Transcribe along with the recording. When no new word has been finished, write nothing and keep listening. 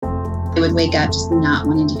would wake up just not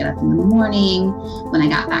wanting to get up in the morning. When I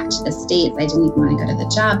got back to the States, I didn't even want to go to the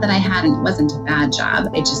job that I had, and it wasn't a bad job.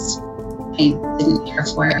 I didn't care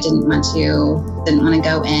for it. I didn't want to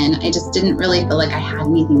go in. I just didn't really feel like I had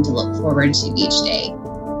anything to look forward to each day.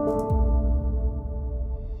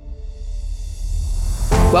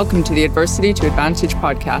 Welcome to the Adversity to Advantage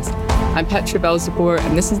podcast. I'm Petra Belzebor,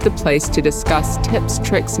 and this is the place to discuss tips,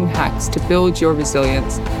 tricks, and hacks to build your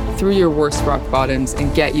resilience through your worst rock bottoms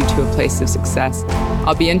and get you to a place of success.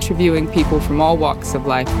 I'll be interviewing people from all walks of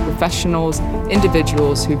life, professionals,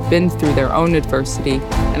 individuals who've been through their own adversity,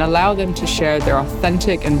 and allow them to share their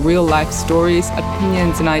authentic and real-life stories,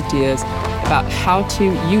 opinions, and ideas about how to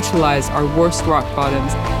utilize our worst rock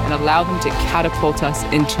bottoms and allow them to catapult us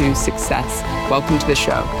into success. Welcome to the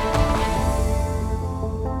show.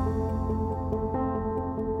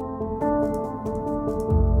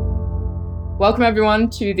 Welcome,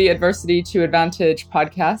 everyone, to the Adversity to Advantage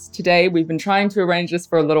podcast. Today, we've been trying to arrange this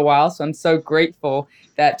for a little while, so I'm so grateful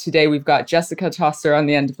that today we've got Jessica Tosser on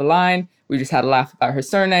the end of the line. We just had a laugh about her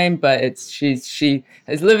surname, but she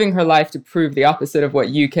is living her life to prove the opposite of what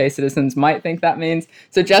UK citizens might think that means.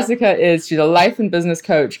 So Jessica she's a life and business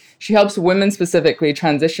coach. She helps women specifically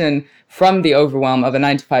transition from the overwhelm of a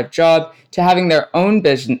 9-to-5 job to having their own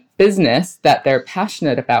business that they're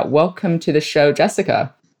passionate about. Welcome to the show,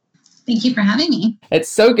 Jessica. Thank you for having me. It's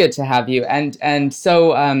so good to have you, and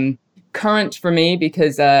so current for me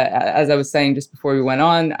because as I was saying just before we went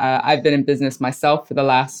on, I've been in business myself for the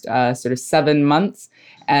last sort of 7 months,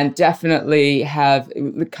 and definitely have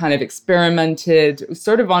kind of experimented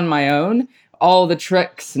sort of on my own all the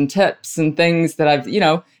tricks and tips and things that I've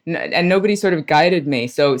and nobody sort of guided me.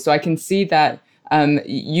 So I can see that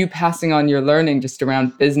you passing on your learning just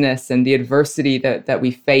around business and the adversity that we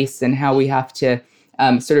face and how we have to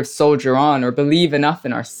sort of soldier on or believe enough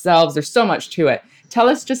in ourselves. There's so much to it. Tell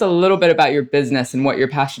us just a little bit about your business and what you're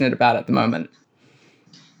passionate about at the moment.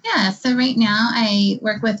 Yeah, so right now I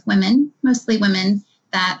work with women, mostly women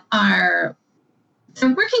that they're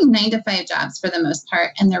working 9-to-5 jobs for the most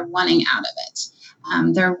part, and they're wanting out of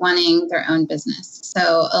it. They're wanting their own business.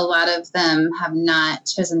 So a lot of them have not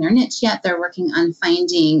chosen their niche yet. They're working on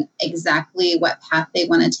finding exactly what path they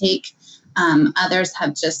want to take. Others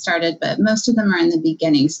have just started, but most of them are in the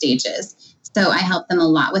beginning stages. So I help them a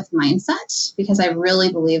lot with mindset, because I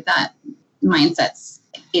really believe that mindset's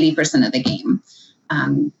 80% of the game.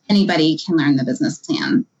 Anybody can learn the business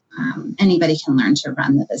plan. Anybody can learn to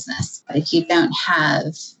run the business. But if you don't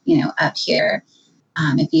have, up here,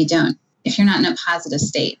 if you're not in a positive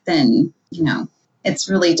state, then, it's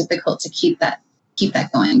really difficult to keep that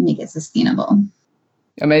going, make it sustainable.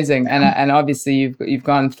 Amazing. And obviously you've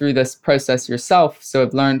gone through this process yourself, so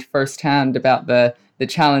have learned firsthand about the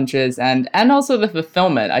challenges and also the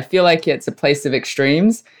fulfillment. I feel like it's a place of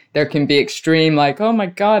extremes. There can be extreme like, oh my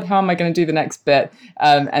God, how am I going to do the next bit?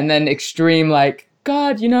 And then extreme like,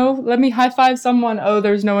 God, let me high five someone. Oh,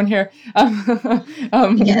 there's no one here. Yes,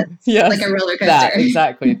 like a roller coaster.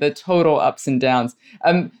 Exactly. The total ups and downs.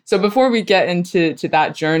 So before we get into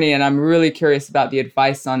that journey, and I'm really curious about the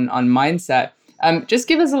advice on mindset, just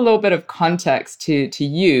give us a little bit of context to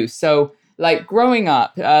you. So like growing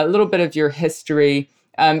up, a little bit of your history.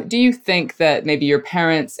 Do you think that maybe your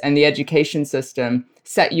parents and the education system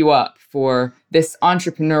set you up for this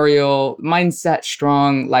entrepreneurial mindset,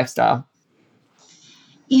 strong lifestyle?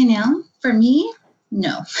 For me,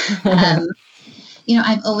 no.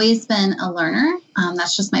 I've always been a learner.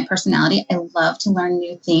 That's just my personality. I love to learn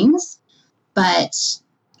new things, but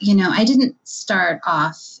I didn't start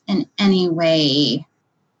off in any way,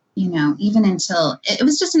 even until it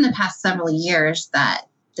was just in the past several years that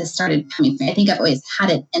this started coming through. I think I've always had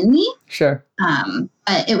it in me. Sure.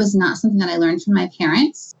 But it was not something that I learned from my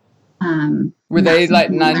parents. Were they like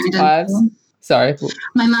 9-to-5s? Sorry.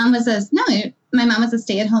 My mom was a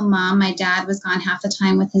stay-at-home mom. My dad was gone half the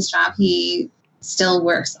time with his job. He still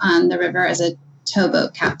works on the river as a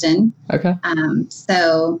towboat captain. Okay.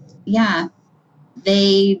 So yeah,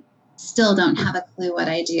 they still don't have a clue what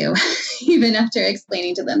I do, even after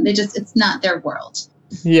explaining to them. It's not their world.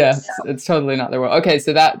 Yes, so. It's totally not their world. Okay,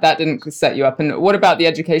 so that didn't set you up. And what about the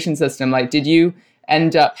education system? Like, did you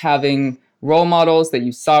end up having role models that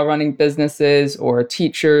you saw running businesses or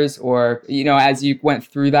teachers or, as you went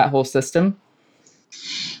through that whole system?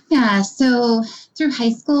 Yeah, so through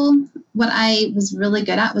high school, what I was really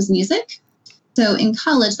good at was music. So in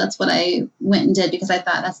college, that's what I went and did because I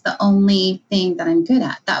thought that's the only thing that I'm good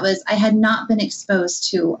at. I had not been exposed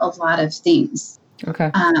to a lot of things.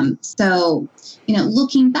 Okay. So,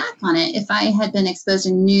 looking back on it, if I had been exposed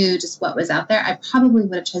and knew just what was out there, I probably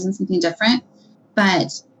would have chosen something different.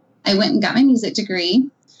 But I went and got my music degree.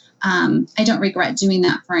 I don't regret doing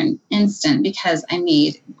that for an instant because I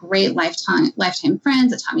made great lifetime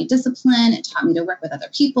friends. It taught me discipline. It taught me to work with other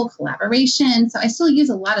people, collaboration. So I still use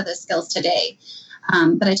a lot of those skills today.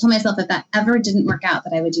 But I told myself if that ever didn't work out,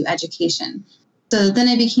 that I would do education. So then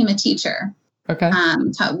I became a teacher. Okay.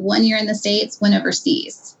 Taught 1 year in the States, went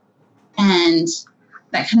overseas. And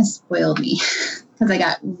that kind of spoiled me because I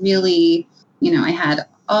got really, I had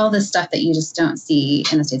all this stuff that you just don't see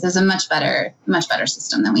in the States. There's a much better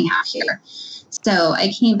system than we have here. So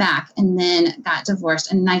I came back and then got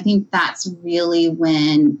divorced. And I think that's really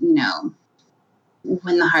when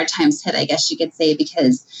the hard times hit, I guess you could say,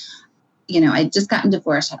 because, I'd just gotten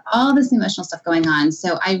divorced, had all this emotional stuff going on.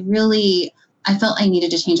 So I felt I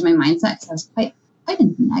needed to change my mindset because I was quite a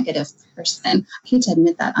negative person. I hate to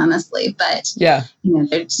admit that, honestly, but yeah,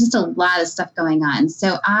 there's just a lot of stuff going on.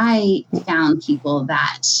 So I found people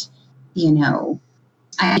that,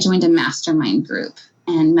 I joined a mastermind group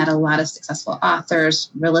and met a lot of successful authors,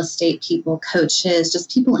 real estate people, coaches,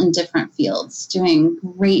 just people in different fields doing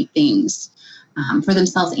great things for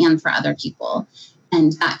themselves and for other people.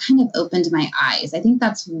 And that kind of opened my eyes. I think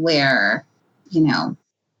that's where,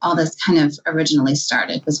 all this kind of originally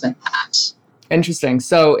started, was with that. Interesting.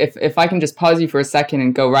 So if I can just pause you for a second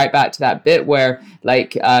and go right back to that bit where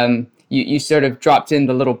you sort of dropped in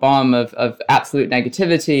the little bomb of absolute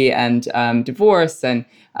negativity and divorce, and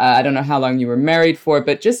I don't know how long you were married for,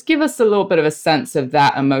 but just give us a little bit of a sense of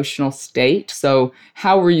that emotional state. So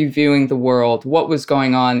how were you viewing the world? What was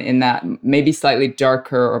going on in that maybe slightly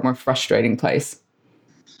darker or more frustrating place?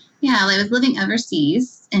 Yeah, well, I was living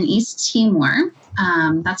overseas in East Timor.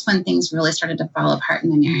 That's when things really started to fall apart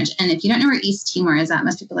in the marriage. And if you don't know where East Timor is at,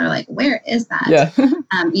 most people are like, where is that? Yeah.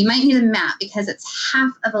 You might need a map because it's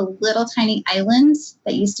half of a little tiny island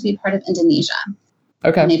that used to be part of Indonesia.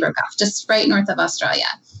 Okay. And they broke off just right north of Australia.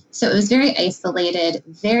 So it was very isolated,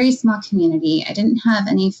 very small community. I didn't have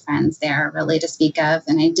any friends there really to speak of.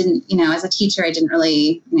 And I didn't, as a teacher, I didn't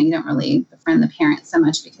really, you don't really befriend the parents so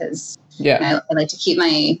much because I like to keep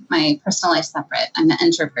my personal life separate. I'm an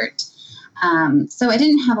introvert. So I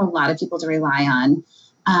didn't have a lot of people to rely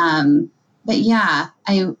on. But yeah,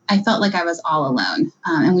 I felt like I was all alone.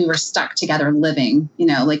 And we were stuck together living,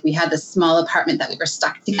 like we had this small apartment that we were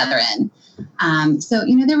stuck together in. So,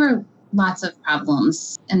 there were lots of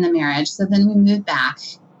problems in the marriage. So then we moved back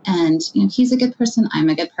and, he's a good person. I'm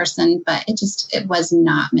a good person, but it was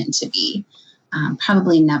not meant to be.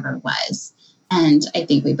 Probably never was. And I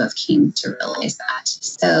think we both came to realize that.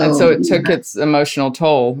 So it took its emotional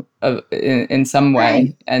toll in some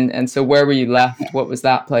way. Right. And so where were you left? What was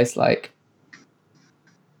that place like?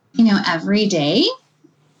 Every day,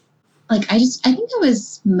 I think I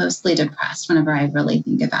was mostly depressed whenever I really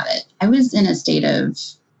think about it. I was in a state of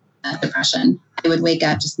depression. I would wake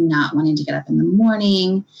up just not wanting to get up in the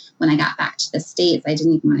morning. When I got back to the States, I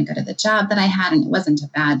didn't even want to go to the job that I had. And it wasn't a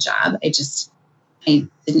bad job. I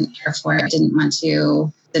didn't care for it. I didn't want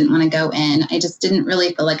to go in. I just didn't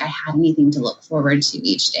really feel like I had anything to look forward to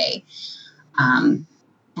each day. And,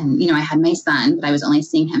 I had my son, but I was only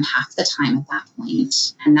seeing him half the time at that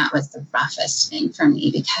point. And that was the roughest thing for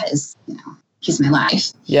me because, he's my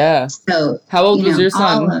life. Yeah. So how old was your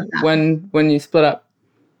son when you split up?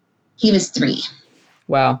 He was 3.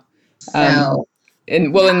 Wow. So,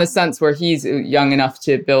 in the sense where he's young enough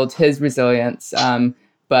to build his resilience.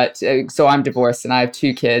 But so I'm divorced and I have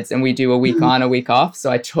 2 kids and we do a week on, a week off. So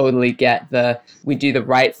I totally get we do the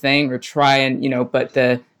right thing or try and, but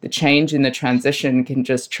the change and the transition can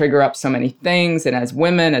just trigger up so many things. And as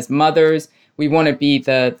women, as mothers, we want to be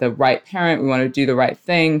the right parent. We want to do the right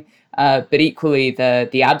thing. But equally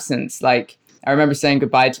the absence, I remember saying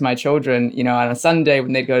goodbye to my children, on a Sunday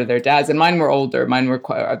when they'd go to their dads. And mine were older.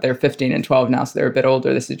 They're 15 and 12 now. So they're a bit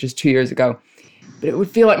older. This is just 2 years ago. But it would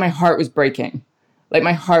feel like my heart was breaking. Like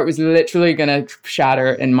my heart was literally going to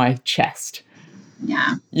shatter in my chest.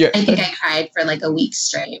 Yeah. I think I cried for a week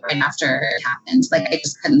straight right after it happened. I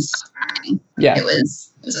just couldn't stop crying. Yeah. It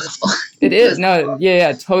was awful. It is. No,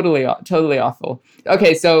 yeah, totally awful.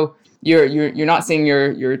 Okay, so you're not seeing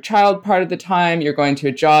your child part of the time, you're going to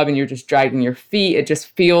a job and you're just dragging your feet. It just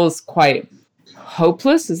feels quite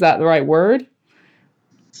hopeless. Is that the right word?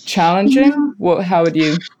 Challenging? How would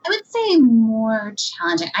you? I would say more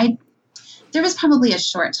challenging. There was probably a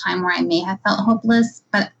short time where I may have felt hopeless,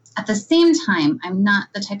 but at the same time, I'm not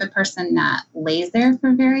the type of person that lays there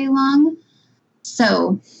for very long.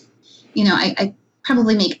 So, I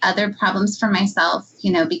probably make other problems for myself,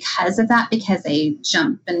 because of that, because I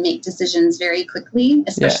jump and make decisions very quickly,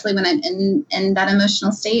 especially when I'm in that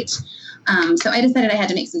emotional state. So I decided I had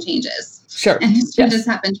to make some changes. Sure. And those changes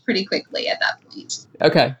happened pretty quickly at that point.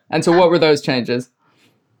 Okay. And so what were those changes?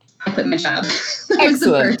 I quit my job. That Excellent. was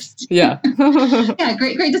the first. Yeah. Yeah,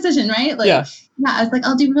 great decision, right? Like, yeah, I was like,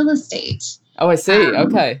 I'll do real estate. Oh, I see.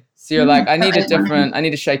 Okay. So you're like, I need wanted, I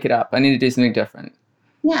need to shake it up. I need to do something different.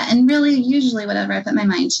 Yeah, and really, usually, whatever I put my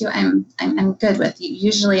mind to, I'm good with.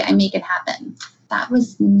 Usually, I make it happen. That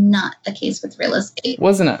was not the case with real estate,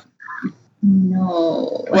 wasn't it?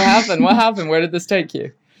 No. What happened? What happened? Where did this take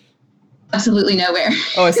you? Absolutely nowhere.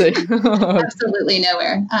 Oh, I see. Absolutely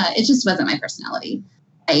nowhere. It just wasn't my personality.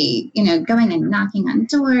 Going and knocking on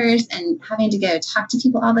doors and having to go talk to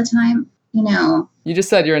people all the time, You just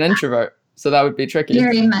said you're an introvert, so that would be tricky.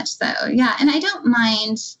 Very much so, yeah. And I don't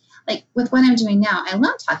mind, like with what I'm doing now, I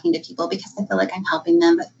love talking to people because I feel like I'm helping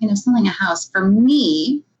them. But, selling a house for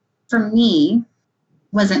me,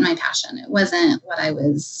 wasn't my passion. It wasn't what I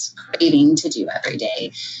was craving to do every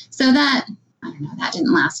day. So that, I don't know, that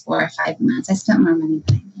didn't last 4 or 5 months. I spent more money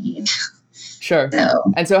than I made. Sure.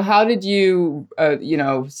 So how did you,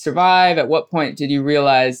 survive? At what point did you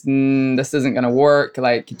realize this isn't going to work?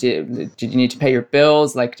 Like, did you need to pay your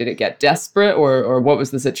bills? Like, did it get desperate or what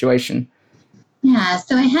was the situation? Yeah.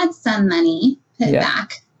 So I had some money put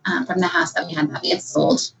back from the house that we had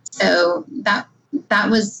sold. So that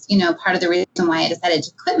was, part of the reason why I decided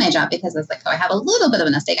to quit my job, because I was like, I have a little bit of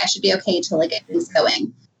a nest egg. I should be okay to get things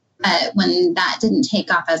going. But when that didn't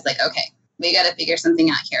take off, I was like, okay, we got to figure something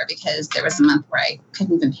out here, because there was a month where I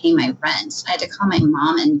couldn't even pay my rent. I had to call my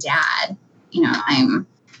mom and dad. I'm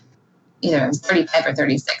either I was 35 or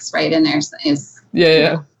 36, right? And there's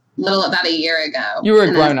little about a year ago. You were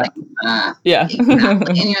a grown up. Yeah.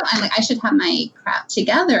 Exactly. And I'm like, I should have my crap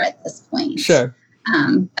together at this point. Sure.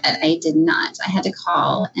 But I did not. I had to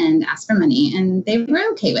call and ask for money, and they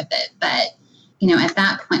were okay with it. But, at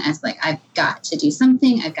that point, I was like, I've got to do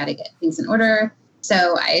something. I've got to get things in order.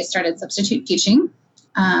 So I started substitute teaching.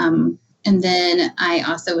 And then I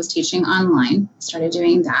also was teaching online, started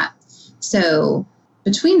doing that. So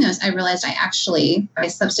between those, I realized I actually, by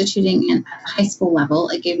substituting at high school level,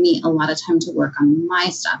 it gave me a lot of time to work on my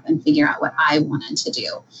stuff and figure out what I wanted to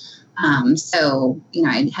do. So,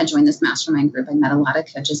 I had joined this mastermind group. I met a lot of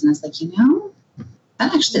coaches, and I was like,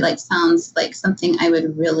 that actually sounds like something I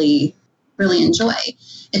would really, really enjoy.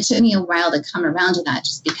 It took me a while to come around to that,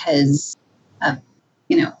 just because of,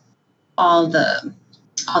 all the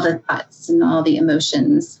thoughts and all the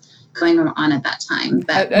emotions going on at that time.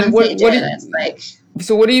 But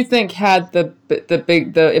so what do you think had the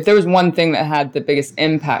if there was one thing that had the biggest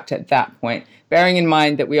impact at that point, bearing in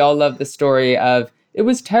mind that we all love the story of it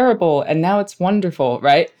was terrible and now it's wonderful,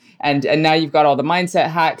 right? And now you've got all the mindset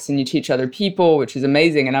hacks and you teach other people, which is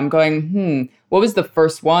amazing. And I'm going, what was the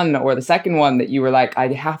first one or the second one that you were like, I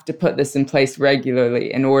have to put this in place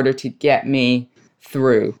regularly in order to get me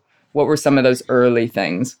through? What were some of those early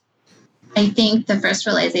things? I think the first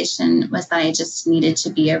realization was that I just needed to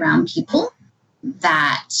be around people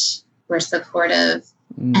that were supportive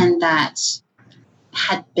and that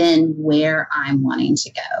had been where I'm wanting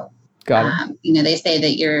to go. Got it. They say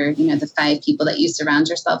that you're, the 5 people that you surround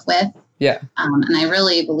yourself with. Yeah. And I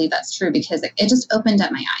really believe that's true, because it just opened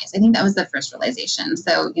up my eyes. I think that was the first realization.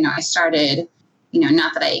 So, I started,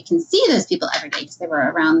 not that I can see those people every day because they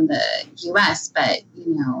were around the US, but,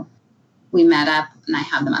 we met up and I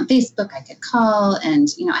had them on Facebook. I could call and,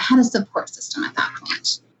 I had a support system at that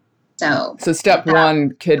point. So step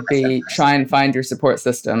one could be try and find your support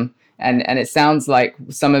system. And it sounds like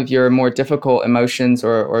some of your more difficult emotions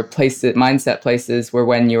or mindset places were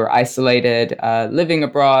when you were isolated, living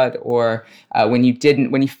abroad, or when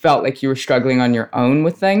you felt like you were struggling on your own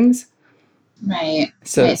with things. Right.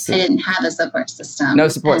 So I didn't have a support system. No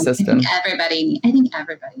support system. I think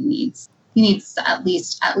everybody needs at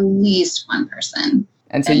least one person.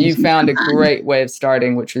 And so you found a great way of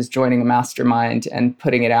starting, which was joining a mastermind and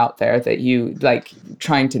putting it out there that you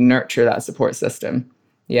trying to nurture that support system.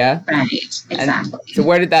 Yeah. Right. Exactly. And so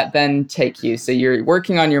where did that then take you? So you're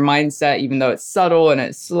working on your mindset, even though it's subtle and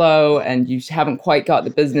it's slow and you haven't quite got the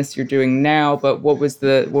business you're doing now, but what were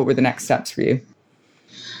the next steps for you?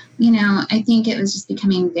 I think it was just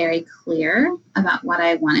becoming very clear about what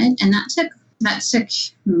I wanted. And that took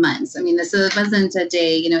months. I mean, this wasn't a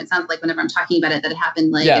day, it sounds like whenever I'm talking about it, that it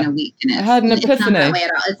happened in a week. And I had an epiphany. It's not that way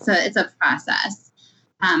at all. It's a process.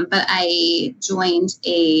 But I joined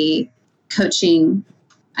a coaching,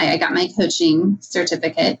 I got my coaching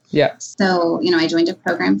certificate. Yeah. So, I joined a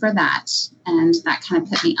program for that, and that kind of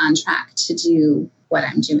put me on track to do what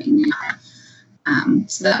I'm doing now.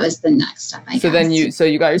 So that was the next step, I guess. Then you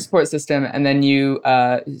got your support system, and then you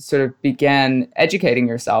sort of began educating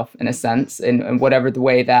yourself in a sense, in whatever the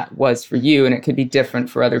way that was for you. And it could be different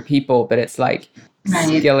for other people, but it's like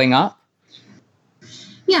skilling up.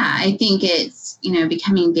 Yeah, I think it's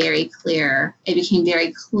becoming very clear. I became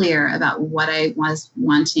very clear about what I was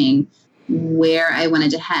wanting, where I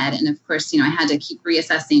wanted to head. And of course, I had to keep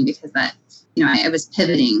reassessing because that, I was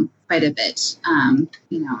pivoting quite a bit, and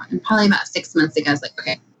probably about 6 months ago, I was like,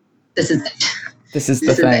 okay, this is it. This is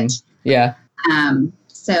the thing. Yeah.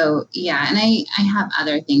 So yeah, and I have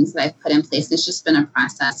other things that I've put in place. It's just been a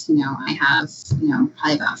process. I have,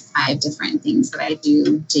 probably about 5 different things that I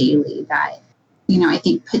do daily that, I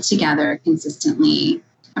think put together consistently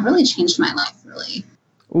have really changed my life, really.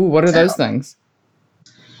 Ooh, what are those things?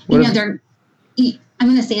 I'm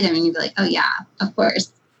going to say them and you'd be like, oh yeah, of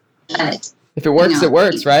course. But if it works, it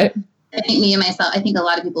works, right? I think me and myself, I think a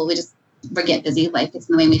lot of people, we get busy. Life gets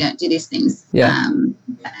in the way. We don't do these things. Yeah.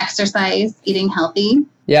 Exercise, eating healthy.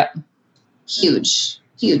 Yeah. Huge.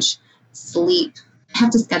 Sleep. I have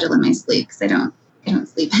to schedule in my sleep because I don't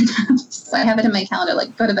sleep enough. So I have it in my calendar,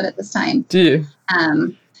 like go to bed at this time. Do you?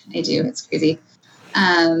 I do. It's crazy.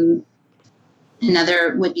 Another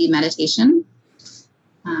would be meditation.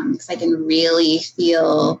 Because I can really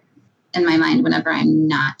feel in my mind whenever I'm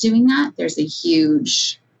not doing that, there's a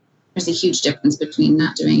huge difference between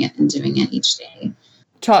not doing it and doing it each day.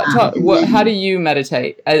 How do you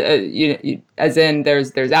meditate? As in,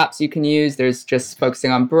 there's apps you can use. There's just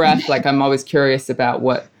focusing on breath. Like, I'm always curious about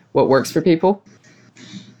what works for people.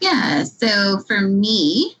 Yeah. So for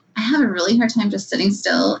me, I have a really hard time just sitting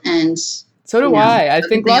still and. So do I. I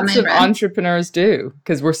think lots of entrepreneurs do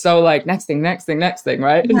because we're so like next thing, right?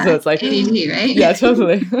 Yeah, so it's like ADD, right? Yeah,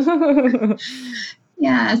 totally.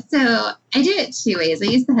 Yeah, so I do it 2 ways. I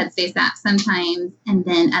use the Headspace app sometimes, and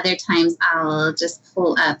then other times I'll just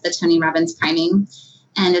pull up the Tony Robbins priming.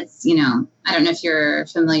 And it's, I don't know if you're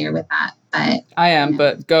familiar with that, but I am,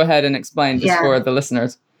 but go ahead and explain just for the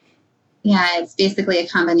listeners. Yeah, it's basically a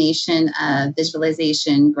combination of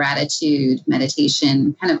visualization, gratitude,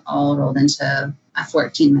 meditation, kind of all rolled into a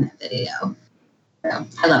 14-minute video. So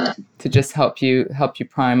I love it. To just help you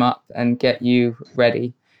prime up and get you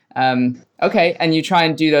ready. Okay, and you try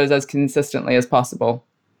and do those as consistently as possible.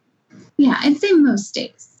 Yeah, I'd say most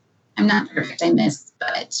days. I'm not perfect, I miss,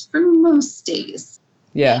 but for most days.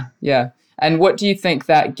 Yeah. And what do you think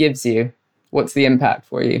that gives you? What's the impact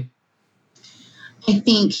for you? I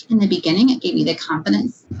think in the beginning, it gave me the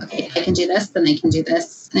confidence. Okay, I can do this, then I can do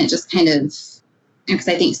this. And it just kind of, because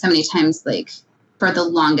I think so many times, like for the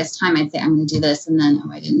longest time, I'd say, I'm going to do this. And then,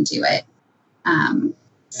 I didn't do it.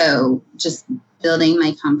 So just building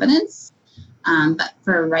my confidence. But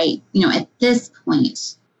for at this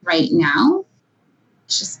point right now,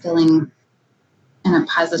 it's just feeling in a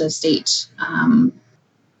positive state,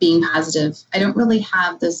 being positive. I don't really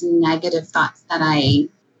have those negative thoughts that I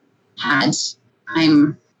had.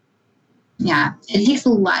 It takes a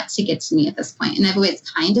lot to get to me at this point. And I've always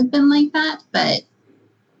kind of been like that, but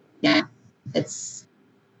yeah, I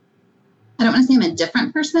don't want to say I'm a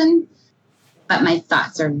different person, but my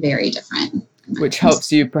thoughts are very different. Which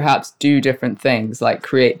helps you perhaps do different things, like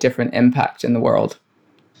create different impact in the world.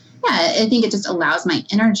 Yeah, I think it just allows my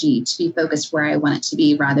energy to be focused where I want it to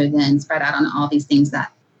be rather than spread out on all these things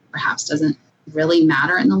that perhaps doesn't really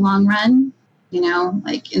matter in the long run.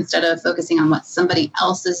 Like instead of focusing on what somebody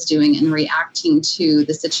else is doing and reacting to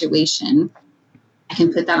the situation, I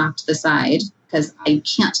can put that off to the side because I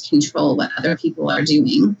can't control what other people are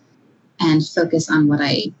doing and focus on what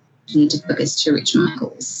I need to focus to reach my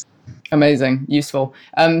goals. Amazing. Useful.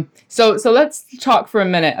 So let's talk for a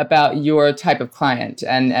minute about your type of client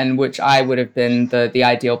and which I would have been the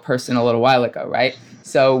ideal person a little while ago, right?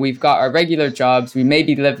 So we've got our regular jobs. We may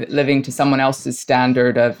be living to someone else's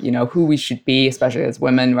standard of, who we should be, especially as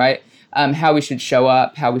women, right? How we should show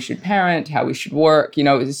up, how we should parent, how we should work,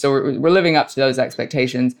 so we're living up to those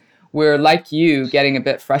expectations. We're like you getting a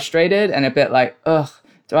bit frustrated and a bit like, ugh,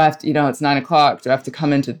 do I have to, it's 9:00. Do I have to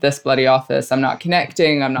come into this bloody office? I'm not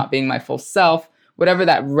connecting. I'm not being my full self. Whatever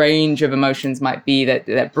that range of emotions might be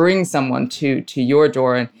that brings someone to your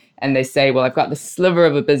door and they say, well, I've got this sliver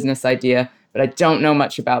of a business idea, but I don't know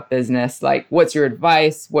much about business. Like, what's your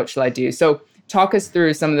advice? What should I do? So talk us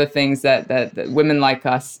through some of the things that women like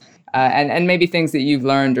us and maybe things that you've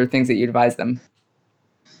learned or things that you advise them.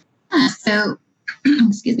 So,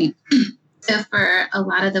 excuse me. So for a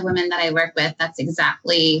lot of the women that I work with, that's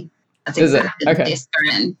exactly the place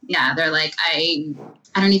they're in. Yeah, they're like, I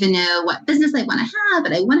don't even know what business I want to have,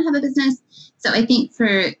 but I want to have a business. So I think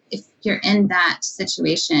if you're in that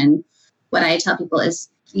situation, what I tell people is,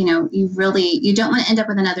 you don't want to end up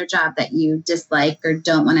with another job that you dislike or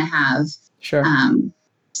don't want to have. Sure.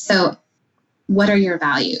 So what are your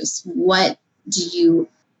values? What do you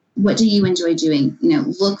what do you enjoy doing?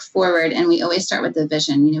 Look forward. And we always start with the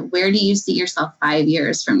vision. Where do you see yourself 5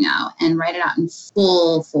 years from now? And write it out in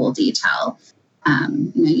full detail,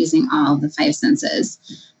 using all the five senses.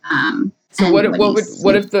 So what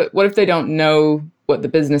if they don't know what the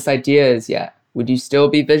business idea is yet? Would you still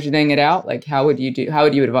be visioning it out? Like, how would you support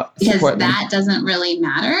them? Because that doesn't really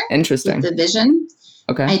matter. Interesting. With the vision.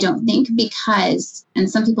 Okay. I don't think, because, and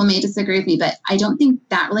some people may disagree with me, but I don't think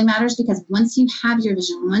that really matters, because once you have your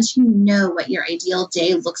vision, once you know what your ideal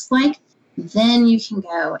day looks like, then you can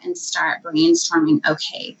go and start brainstorming.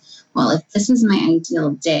 Okay, well, if this is my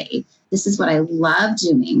ideal day, this is what I love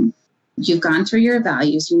doing. You've gone through your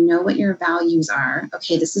values. You know what your values are.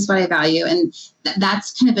 Okay, this is what I value. And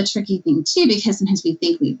that's kind of a tricky thing too, because sometimes we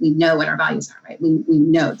think we know what our values are, right? We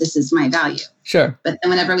know this is my value. Sure. But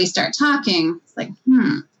then whenever we start talking, it's like,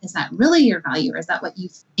 is that really your value, or is that what you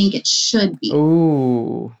think it should be?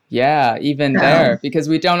 Ooh, yeah, even there, because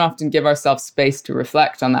we don't often give ourselves space to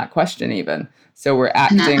reflect on that question even. So we're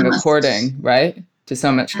acting according, right, to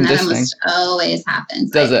so much conditioning. That almost always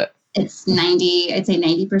happens. Does it? It's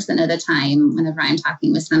 90% of the time whenever I'm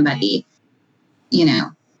talking with somebody,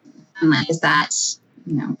 I'm like, is that,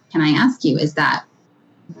 can I ask you, is that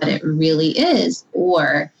what it really is?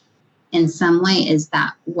 Or in some way, is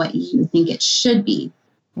that what you think it should be?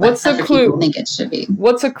 What's a clue? Think it should be.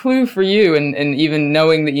 What's a clue for you in even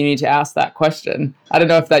knowing that you need to ask that question? I don't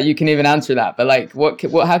know if that you can even answer that, but like,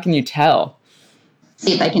 how can you tell?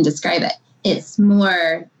 See if I can describe it. It's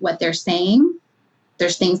more what they're saying.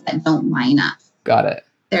 There's things that don't line up. Got it.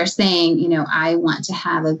 They're saying, I want to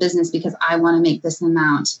have a business because I want to make this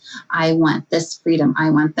amount. I want this freedom. I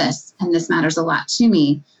want this. And this matters a lot to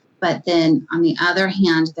me. But then on the other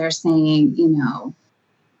hand, they're saying,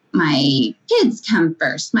 my kids come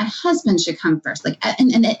first. My husband should come first. Like,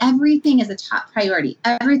 and everything is a top priority.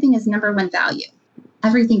 Everything is number one value.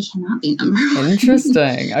 Everything cannot be number one.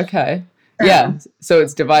 Interesting. Okay. Yeah. So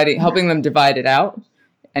it's helping them divide it out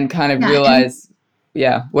and kind of realize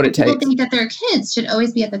what it takes. People think that their kids should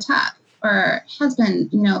always be at the top, or husband,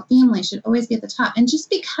 family should always be at the top. And just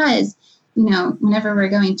because, whenever we're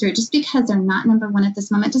going through, just because they're not number one at this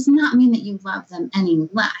moment does not mean that you love them any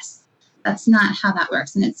less. That's not how that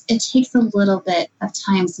works. And it takes a little bit of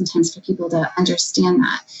time sometimes for people to understand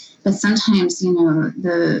that. But sometimes,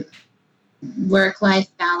 the work-life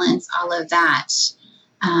balance, all of that,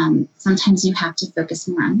 sometimes you have to focus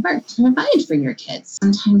more on work to provide for your kids.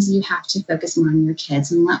 Sometimes you have to focus more on your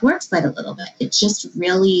kids and let work slide a little bit. It just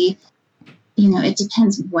really, it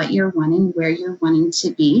depends what you're wanting, where you're wanting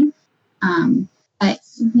to be. But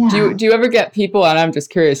yeah. Do you ever get people, and I'm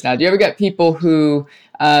just curious now, do you ever get people who,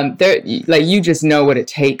 they're like, you just know what it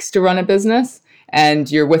takes to run a business,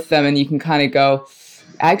 and you're with them and you can kind of go,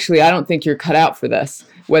 actually, I don't think you're cut out for this,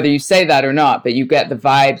 whether you say that or not, but you get the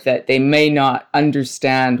vibe that they may not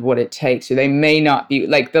understand what it takes, or they may not be,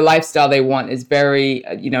 like, the lifestyle they want is very,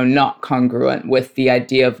 not congruent with the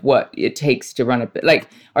idea of what it takes to run a bit. Like,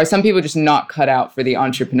 are some people just not cut out for the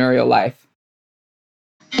entrepreneurial life?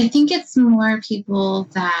 I think it's more people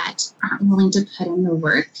that aren't willing to put in the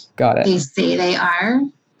work. Got it. They say they are.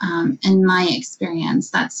 In my experience,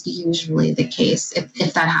 that's usually the case.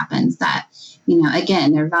 If that happens, that,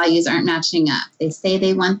 again, their values aren't matching up. They say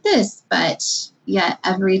they want this, but yet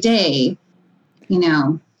every day, they're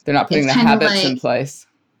not putting the habits in place.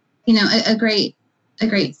 A great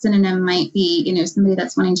synonym might be, somebody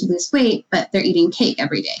that's wanting to lose weight, but they're eating cake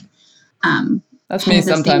every day. That's me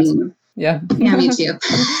sometimes. Yeah. Yeah, me too.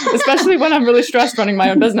 Especially when I'm really stressed running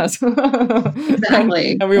my own business.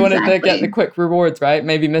 Exactly. And we wanted to get the quick rewards, right?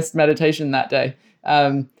 Maybe missed meditation that day.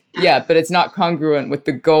 But it's not congruent with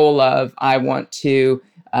the goal of, I want to,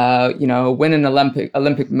 win an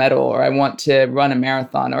Olympic medal, or I want to run a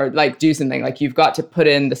marathon, or like do something. Like, you've got to put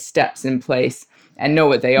in the steps in place and know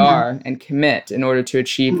what they are and commit in order to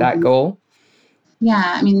achieve that goal. Yeah.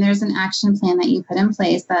 I mean, there's an action plan that you put in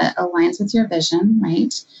place that aligns with your vision,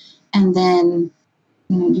 right? And then,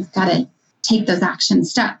 you've got to take those action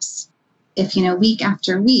steps. If, week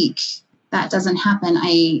after week, that doesn't happen,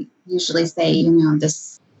 I usually say,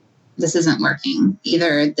 this isn't working.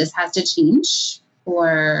 Either this has to change,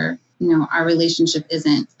 or, our relationship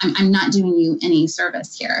isn't, I'm not doing you any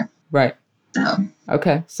service here. Right. So.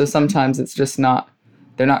 Okay. So sometimes it's just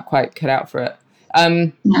they're not quite cut out for it.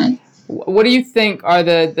 Yeah. What do you think are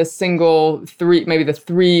the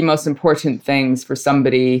three most important things for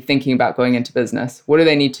somebody thinking about going into business? What do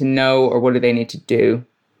they need to know, or what do they need to do?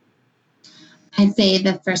 I'd say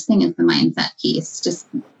the first thing is the mindset piece. Just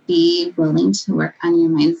be willing to work on your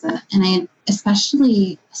mindset. And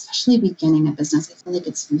especially beginning a business, I feel like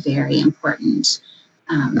it's very important.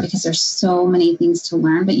 because there's so many things to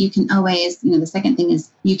learn. But you can always, the second thing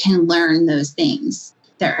is you can learn those things.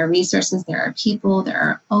 There are resources, there are people, there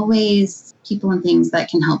are always people and things that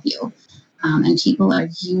can help you. And people are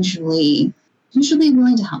usually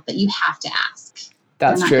willing to help, but you have to ask.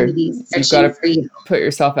 That's true. You've got to put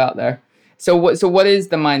yourself out there. So what is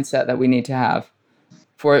the mindset that we need to have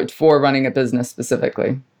for running a business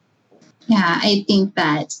specifically? Yeah, I think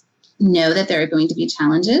that know that there are going to be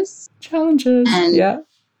challenges. And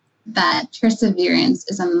that perseverance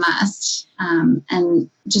is a must. And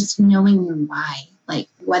just knowing your why, like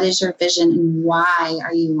what is your vision and why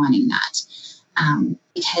are you wanting that?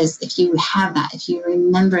 Because if you have that, if you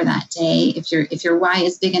remember that day, if your why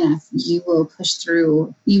is big enough, you will push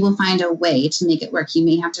through. You will find a way to make it work. You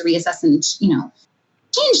may have to reassess and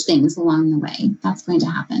change things along the way. That's going to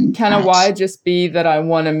happen. Can a why just be that I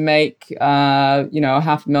want to make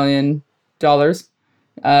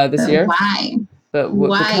 $500,000 this year? Why? But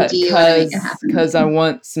why do you want to make it happen? Because I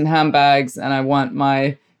want some handbags and I want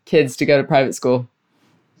my kids to go to private school.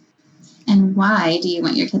 And why do you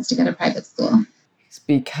want your kids to go to private school? It's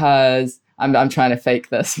because I'm trying to fake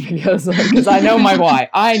this because I know my why.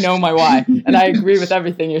 I know my why, and I agree with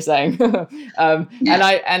everything you're saying.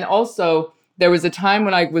 And also there was a time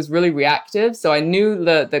when I was really reactive, so I knew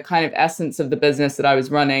the kind of essence of the business that I was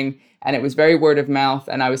running, and it was very word of mouth,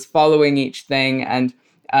 and I was following each thing, and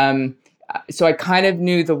so I kind of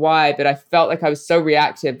knew the why, but I felt like I was so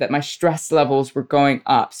reactive that my stress levels were going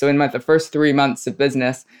up. So in the first 3 months of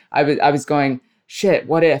business, I was going, shit,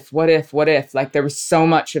 what if? Like there was so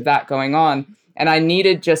much of that going on. And I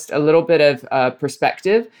needed just a little bit of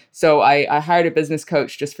perspective. So I hired a business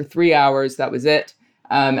coach just for 3 hours. That was it.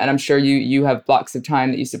 And I'm sure you have blocks of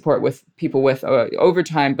time that you support with people with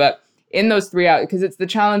overtime. But in those 3 hours, because it's the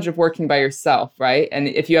challenge of working by yourself, right? And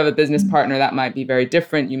if you have a business partner, that might be very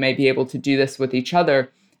different. You may be able to do this with each other.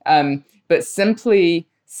 But simply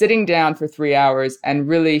sitting down for 3 hours and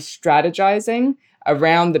really strategizing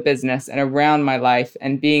around the business and around my life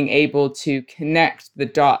and being able to connect the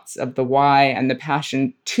dots of the why and the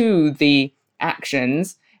passion to the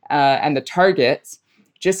actions and the targets,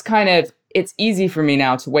 just kind of, it's easy for me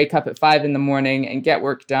now to wake up at 5 a.m. and get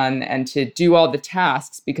work done and to do all the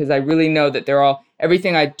tasks because I really know that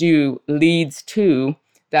everything I do leads to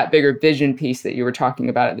that bigger vision piece that you were talking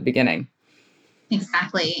about at the beginning.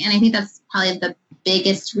 Exactly. And I think that's probably the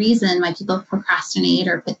biggest reason why people procrastinate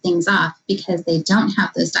or put things off, because they don't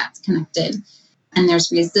have those dots connected. And there's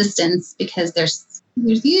resistance because there's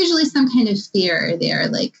usually some kind of fear there,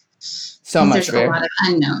 like so much fear. There's a lot of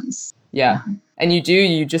unknowns. Yeah. And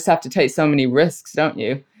you just have to take so many risks, don't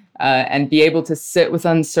you? And be able to sit with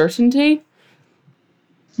uncertainty.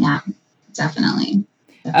 Yeah, definitely.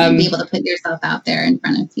 Be able to put yourself out there in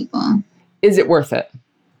front of people. Is it worth it?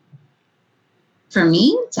 For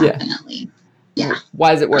me, definitely. Yeah.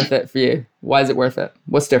 Why is it worth it for you? Why is it worth it?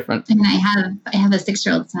 What's different? I mean, I have a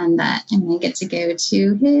 6-year-old son that I'm going to get to go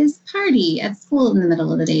to his party at school in the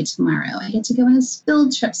middle of the day tomorrow. I get to go on his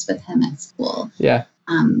field trips with him at school. Yeah.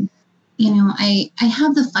 I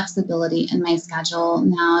have the flexibility in my schedule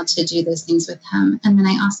now to do those things with him. And then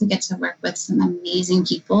I also get to work with some amazing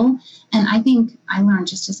people. And I think I learn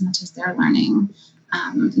just as much as they're learning.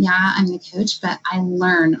 I'm the coach, but I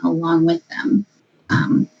learn along with them.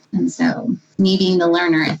 And so me being the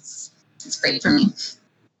learner, it's great for me.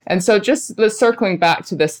 And so just circling back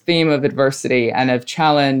to this theme of adversity and of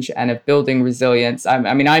challenge and of building resilience.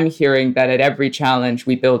 I'm hearing that at every challenge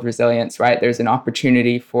we build resilience, right? There's an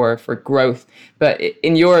opportunity for growth. But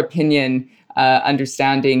in your opinion,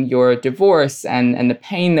 understanding your divorce and the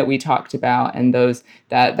pain that we talked about and those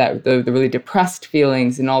the really depressed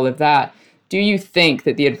feelings and all of that, do you think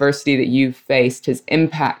that the adversity that you've faced has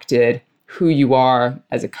impacted who you are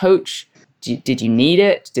as a coach? Did you need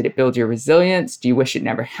it? Did it build your resilience? Do you wish it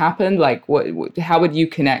never happened? Like, how would you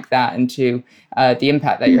connect that into the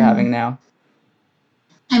impact that you're having now?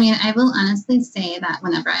 I mean, I will honestly say that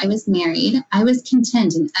whenever I was married, I was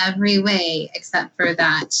content in every way except for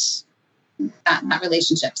that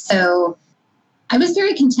relationship. So I was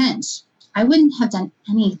very content. I wouldn't have done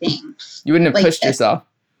anything. You wouldn't have pushed yourself.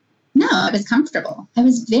 No, I was comfortable. I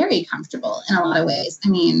was very comfortable in a lot of ways. I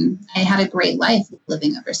mean, I had a great life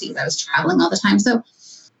living overseas. I was traveling all the time. So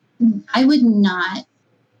I would not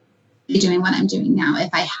be doing what I'm doing now if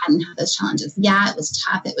I hadn't had those challenges. Yeah, it was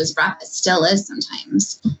tough. It was rough. It still is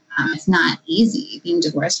sometimes. It's not easy being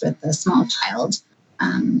divorced with a small child.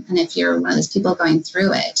 And if you're one of those people going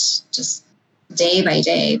through it, just day by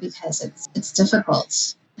day, because it's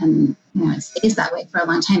difficult. And, it stays that way for a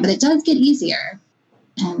long time. But it does get easier.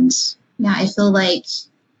 And I feel like,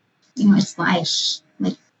 it's life.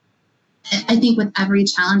 Like I think with every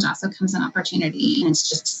challenge also comes an opportunity, and it's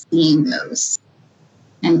just seeing those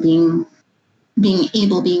and being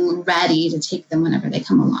ready to take them whenever they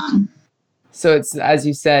come along. So it's, as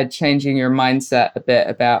you said, changing your mindset a bit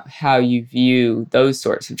about how you view those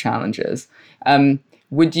sorts of challenges. Do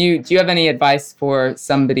you have any advice for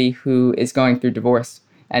somebody who is going through divorce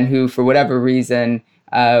and who, for whatever reason,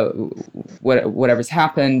 whatever's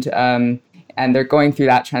happened, and they're going through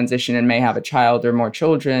that transition and may have a child or more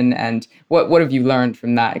children? And what have you learned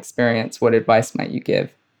from that experience? What advice might you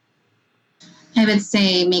give? I would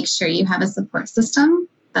say make sure you have a support system.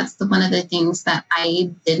 That's one of the things that I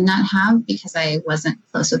did not have because I wasn't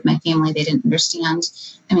close with my family. They didn't understand.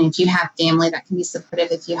 I mean, if you have family that can be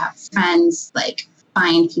supportive, if you have friends, like,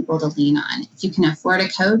 find people to lean on. If you can afford a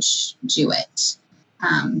coach, do it.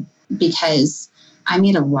 Because I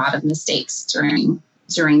made a lot of mistakes during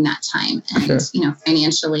that time. And, Sure.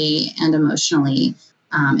 Financially and emotionally,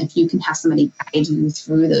 if you can have somebody guide you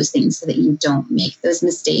through those things so that you don't make those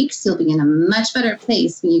mistakes, you'll be in a much better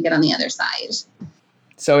place when you get on the other side.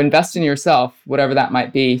 So invest in yourself, whatever that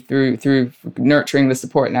might be, through nurturing the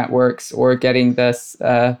support networks or getting this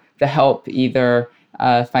the help either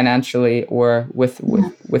financially or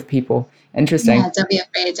with people. Interesting. Yeah, don't be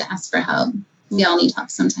afraid to ask for help. We all need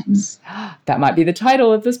help sometimes. That might be the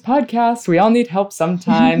title of this podcast. We all need help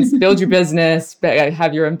sometimes. Build your business,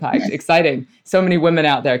 have your impact. Yes. Exciting. So many women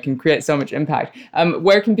out there can create so much impact.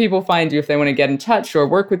 Where can people find you if they want to get in touch or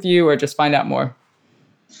work with you or just find out more?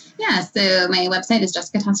 Yeah, so my website is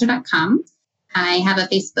jessicatosser.com. I have a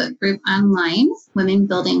Facebook group online, Women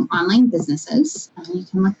Building Online Businesses. You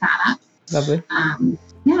can look that up. Lovely.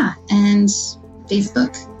 Yeah, and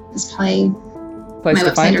Facebook is probably place my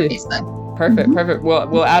to website find or you. Facebook. Perfect, perfect.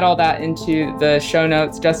 We'll add all that into the show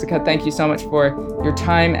notes. Jessica, thank you so much for your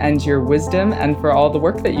time and your wisdom and for all the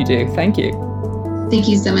work that you do. Thank you. Thank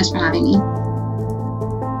you so much for having me.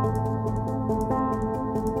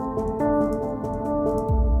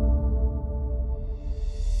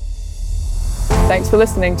 Thanks for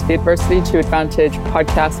listening to the Adversity to Advantage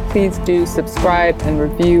podcast. Please do subscribe and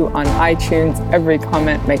review on iTunes. Every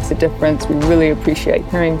comment makes a difference. We really appreciate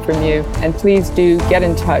hearing from you. And please do get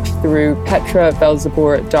in touch through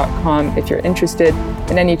petravelzebour.com if you're interested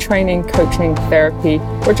in any training, coaching, therapy,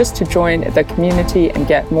 or just to join the community and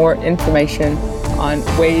get more information on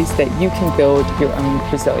ways that you can build your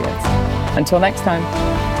own resilience. Until next time.